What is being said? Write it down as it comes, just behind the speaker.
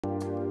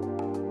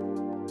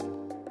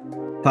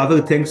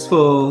Pavel, thanks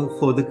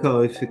for the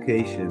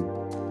clarification.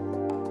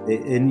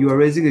 And you are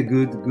raising a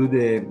good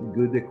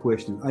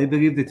question. I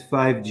believe that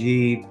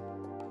 5G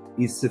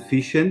is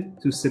sufficient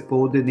to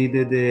support the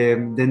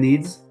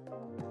needs.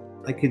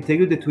 I can tell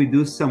you that we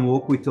do some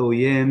work with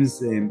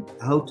OEMs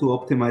how to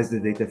optimize the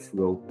data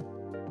flow,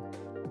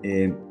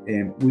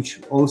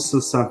 which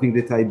also something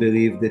that I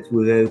believe that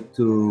will help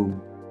to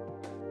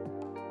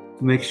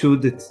make sure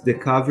that the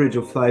coverage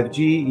of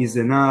 5G is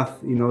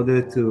enough in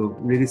order to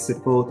really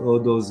support all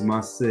those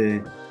mass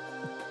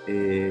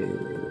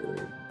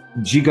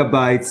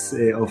gigabytes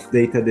of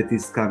data that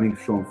is coming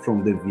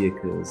from the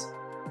vehicles.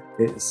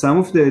 Some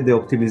of the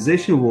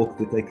optimization work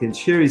that I can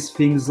share is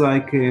things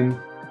like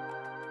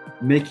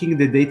making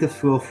the data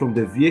flow from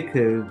the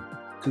vehicle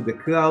to the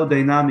cloud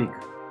dynamic.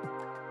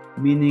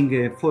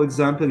 Meaning, for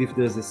example, if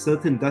there's a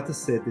certain data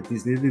set that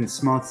is needed in a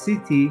smart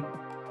city,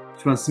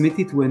 transmit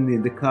it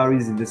when the car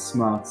is in the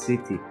smart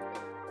city.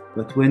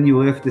 But when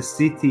you left the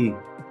city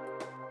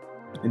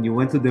and you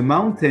went to the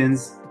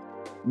mountains,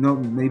 no,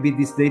 maybe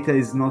this data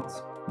is not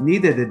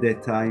needed at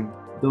that time,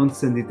 don't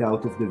send it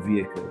out of the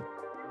vehicle.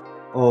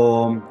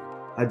 Or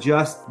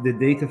adjust the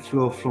data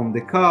flow from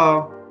the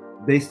car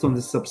based on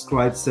the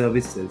subscribed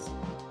services.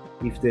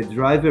 If the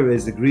driver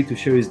has agreed to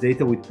share his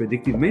data with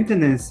predictive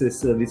maintenance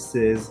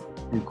services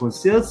and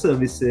concierge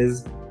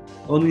services,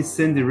 only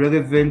send the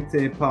relevant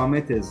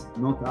parameters,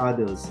 not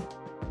others.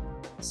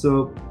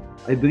 So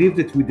I believe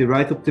that with the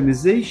right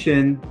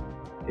optimization,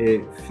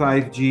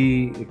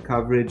 5G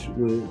coverage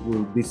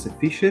will be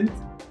sufficient.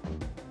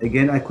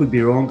 Again, I could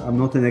be wrong. I'm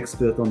not an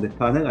expert on the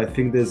panel. I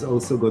think there's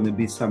also going to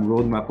be some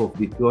roadmap of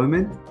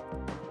deployment.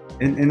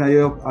 And I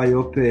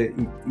hope it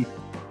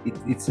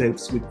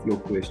helps with your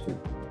question.